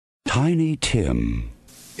Tiny Tim.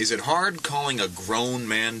 Is it hard calling a grown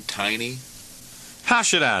man tiny? How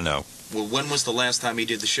should I know? Well, when was the last time he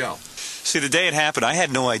did the show? See, the day it happened, I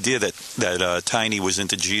had no idea that Tiny was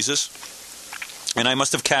into Jesus. And I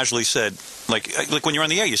must have casually said, like when you're on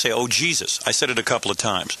the air, you say, "Oh, Jesus." I said it a couple of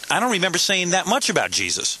times. I don't remember saying that much about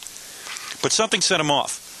Jesus. But something set him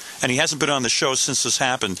off. And he hasn't been on the show since this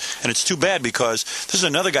happened. And it's too bad because this is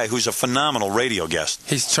another guy who's a phenomenal radio guest.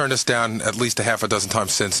 He's turned us down at least a half a dozen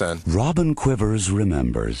times since then. Robin Quivers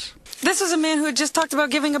remembers. This is a man who had just talked about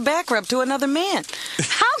giving a back rub to another man.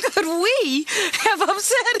 How could we have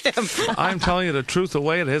upset him? I'm telling you the truth the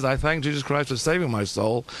way it is. I thank Jesus Christ for saving my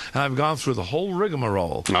soul, and I've gone through the whole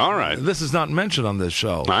rigmarole. All right. This is not mentioned on this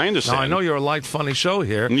show. I understand. Now, I know you're a light, funny show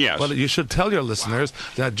here, yes, but you should tell your listeners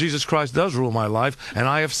that Jesus Christ does rule my life, and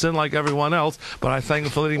I have sinned like everyone else, but I thank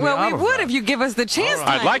him for leading me out of that. Well, we would if you give us the chance.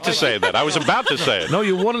 Right. I'd like to say that. I was about to say it. No,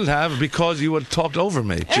 you wouldn't have because you would have talked over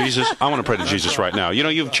me. Jesus, I want to pray to Jesus right now. You know,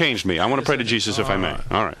 you've changed me. I want to pray to Jesus if I may.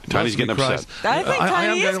 All right. Tiny's getting upset. I think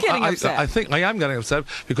Tiny is getting upset. I think I am getting upset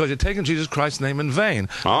because you're taking Jesus Christ's name in vain.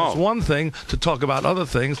 Oh. It's one thing to talk about other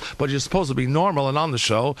things, but you're supposed to be normal and on the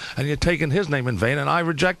show, and you're taking his name in vain, and I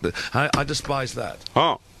reject it. I despise that.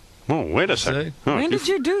 Oh, wait a second. See? When did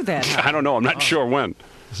you do that? I don't know. I'm not sure when.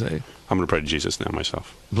 See? I'm going to pray to Jesus now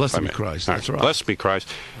myself. Blessed be Christ. All That's right. Blessed be Christ.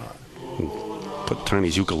 Put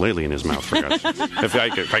Tiny's ukulele in his mouth, for God's sake. If I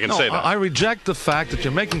can say that. I reject the fact that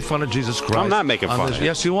you're making fun of Jesus Christ. I'm not making fun of him.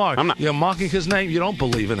 Yes, you are. I'm not. You're mocking his name. You don't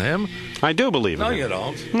believe in him. I do believe in him. No, you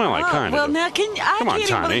don't. Well, I kind of Well, do. now, Come on,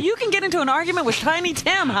 Tiny. You can get into an argument with Tiny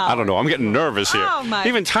Tim, Howard. I don't know. I'm getting nervous here. Oh, my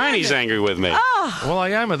Even Tiny's goodness. angry with me. Oh. Well, I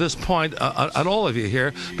am at this point, at all of you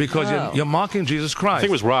here, because you're mocking Jesus Christ. I think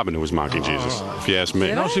it was Robin who was mocking Jesus, if you ask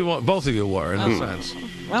me. No, both of you were, in a sense.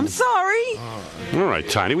 I'm sorry. All right,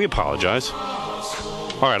 Tiny, we apologize.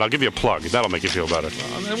 All right, I'll give you a plug. That'll make you feel better.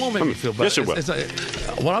 It won't make me feel better. Yes, it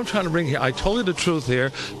will. What I'm trying to bring here, I told you the truth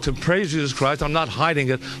here, to praise Jesus Christ. I'm not hiding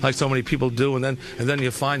it like so many people do, and then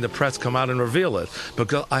you find the press come out and reveal it.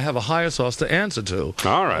 Because I have a higher source to answer to.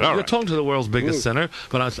 All right. You're talking to the world's biggest sinner,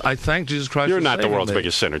 but I thank Jesus Christ You're for not the saving world's me.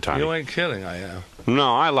 biggest sinner, Tiny. You ain't kidding, I am.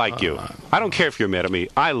 No, I like you. I don't care if you're mad at me.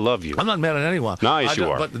 I love you. I'm not mad at anyone. No, yes, you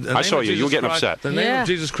are. But the I name saw of you. You were Jesus getting Christ- upset. The name of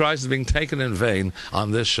Jesus Christ is being taken in vain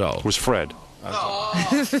on this show. It was Fred.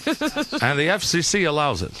 And the FCC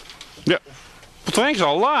allows it. Yeah. Well, thanks a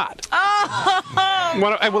lot.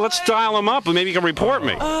 Well, let's dial him up and maybe he can report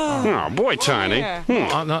me. Oh, boy, Tiny. Yeah.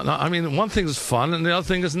 No, I mean, one thing is fun and the other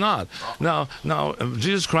thing is not. Now,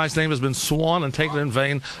 Jesus Christ's name has been sworn and taken in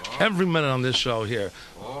vain every minute on this show here.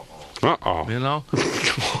 Uh-oh. You know?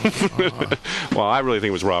 Well, I really think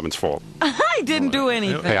it was Robin's fault. I didn't do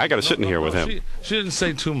anything. Hey, I got to sit in here with him. She didn't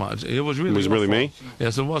say too much. It was really It was me? fault.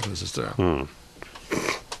 Yes, it was, Mrs. Stern.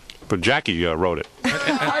 But Jackie wrote it.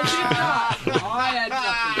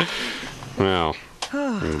 Well,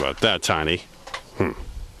 think about that, Tiny.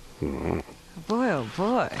 Boy, oh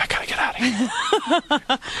boy. I got to get out of here.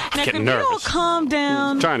 Now, getting can we all nervous. calm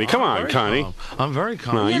down? Tiny, come on, Tiny. I'm very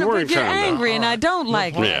calm. No, Yeah, you weren't but you're calm down. angry, and I don't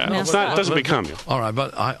like it. Yeah, Now, it stop. doesn't become you. All right,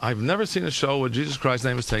 but I've never seen a show where Jesus Christ's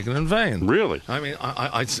name is taken in vain. Really? I mean,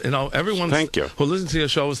 everyone Thank you. who listens to your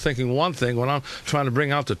show is thinking one thing when I'm trying to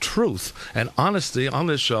bring out the truth and honesty on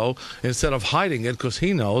this show instead of hiding it because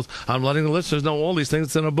he knows I'm letting the listeners know all these things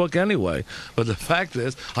that's in a book anyway. But the fact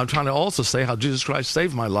is, I'm trying to also say how Jesus Christ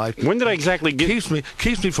saved my life. When did I exactly get... Keeps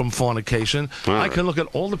me from fornication. All I right. can look at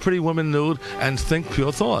all the pretty women nude and think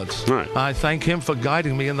pure thoughts. Right. I thank him for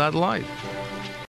guiding me in that light.